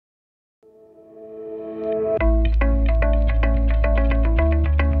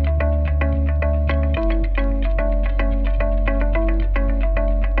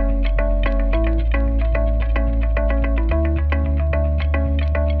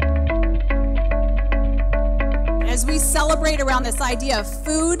celebrate around this idea of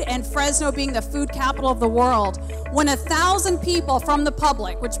food and Fresno being the food capital of the world. When 1,000 people from the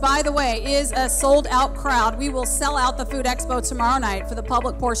public, which by the way is a sold out crowd, we will sell out the Food Expo tomorrow night for the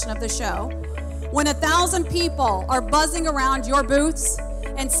public portion of the show. When 1,000 people are buzzing around your booths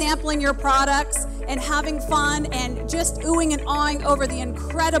and sampling your products and having fun and just oohing and awing over the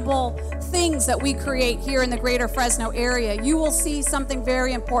incredible things that we create here in the greater Fresno area, you will see something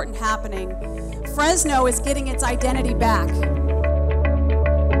very important happening. Fresno is getting its identity back.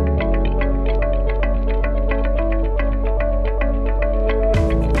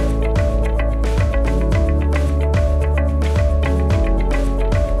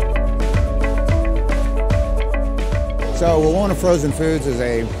 So Wawona Frozen Foods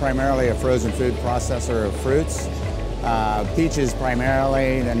is primarily a frozen food processor of fruits. Peaches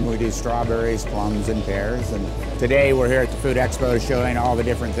primarily, then we do strawberries, plums, and pears. And today we're here at the Food Expo showing all the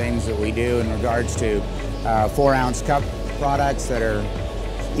different things that we do in regards to 4-ounce cup products that are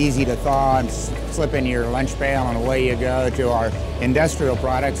easy to thaw and slip in your lunch pail and away you go, to our industrial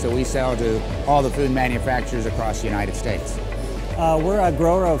products that we sell to all the food manufacturers across the United States. We're a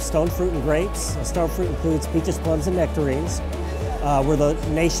grower of stone fruit and grapes. Stone fruit includes peaches, plums, and nectarines. We're the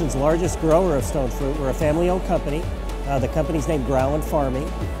nation's largest grower of stone fruit. We're a family-owned company. The company's named Ground Farming.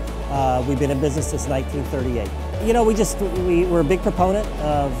 We've been in business since 1938. You know, we're a big proponent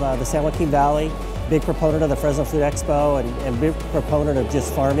of the San Joaquin Valley, big proponent of the Fresno Food Expo, and big proponent of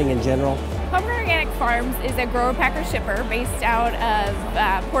just farming in general. Homer Organic Farms is a grower-packer-shipper based out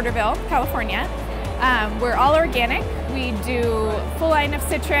of Porterville, California. We're all organic. We do full line of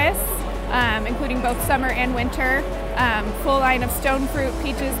citrus, including both summer and winter, full line of stone fruit,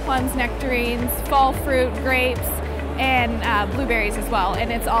 peaches, plums, nectarines, fall fruit, grapes, and blueberries as well,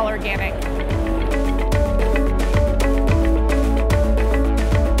 and it's all organic.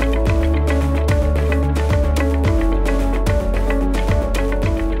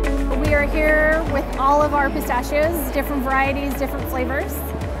 We are here with all of our pistachios, different varieties, different flavors.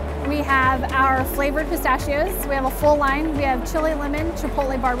 We have our flavored pistachios. We have a full line. We have chili lemon,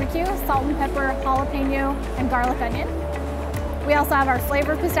 chipotle barbecue, salt and pepper, jalapeno, and garlic onion. We also have our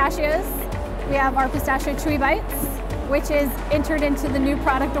flavored pistachios. We have our pistachio chewy bites, which is entered into the new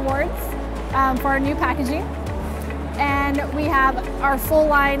product awards for our new packaging. And we have our full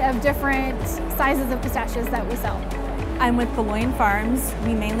line of different sizes of pistachios that we sell. I'm with Beloin Farms.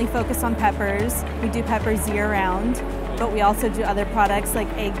 We mainly focus on peppers. We do peppers year-round, but we also do other products like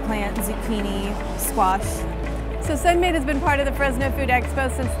eggplant, zucchini, squash. So Sunmade has been part of the Fresno Food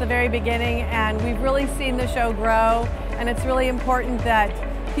Expo since the very beginning, and we've really seen the show grow, and it's really important that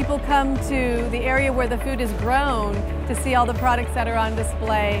people come to the area where the food is grown to see all the products that are on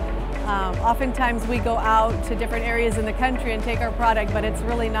display. Oftentimes we go out to different areas in the country and take our product, but it's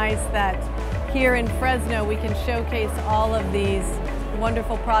really nice that here in Fresno we can showcase all of these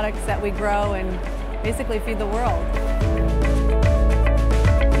wonderful products that we grow and basically feed the world.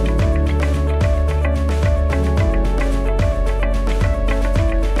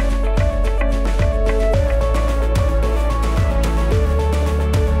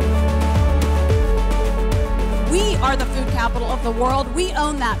 Are the food capital of the world. We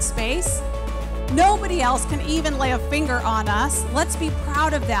own that space. Nobody else can even lay a finger on us. Let's be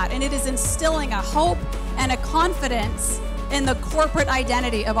proud of that. And it is instilling a hope and a confidence in the corporate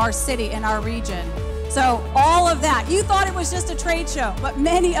identity of our city and our region. So all of that, you thought it was just a trade show, but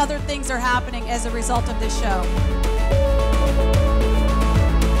many other things are happening as a result of this show.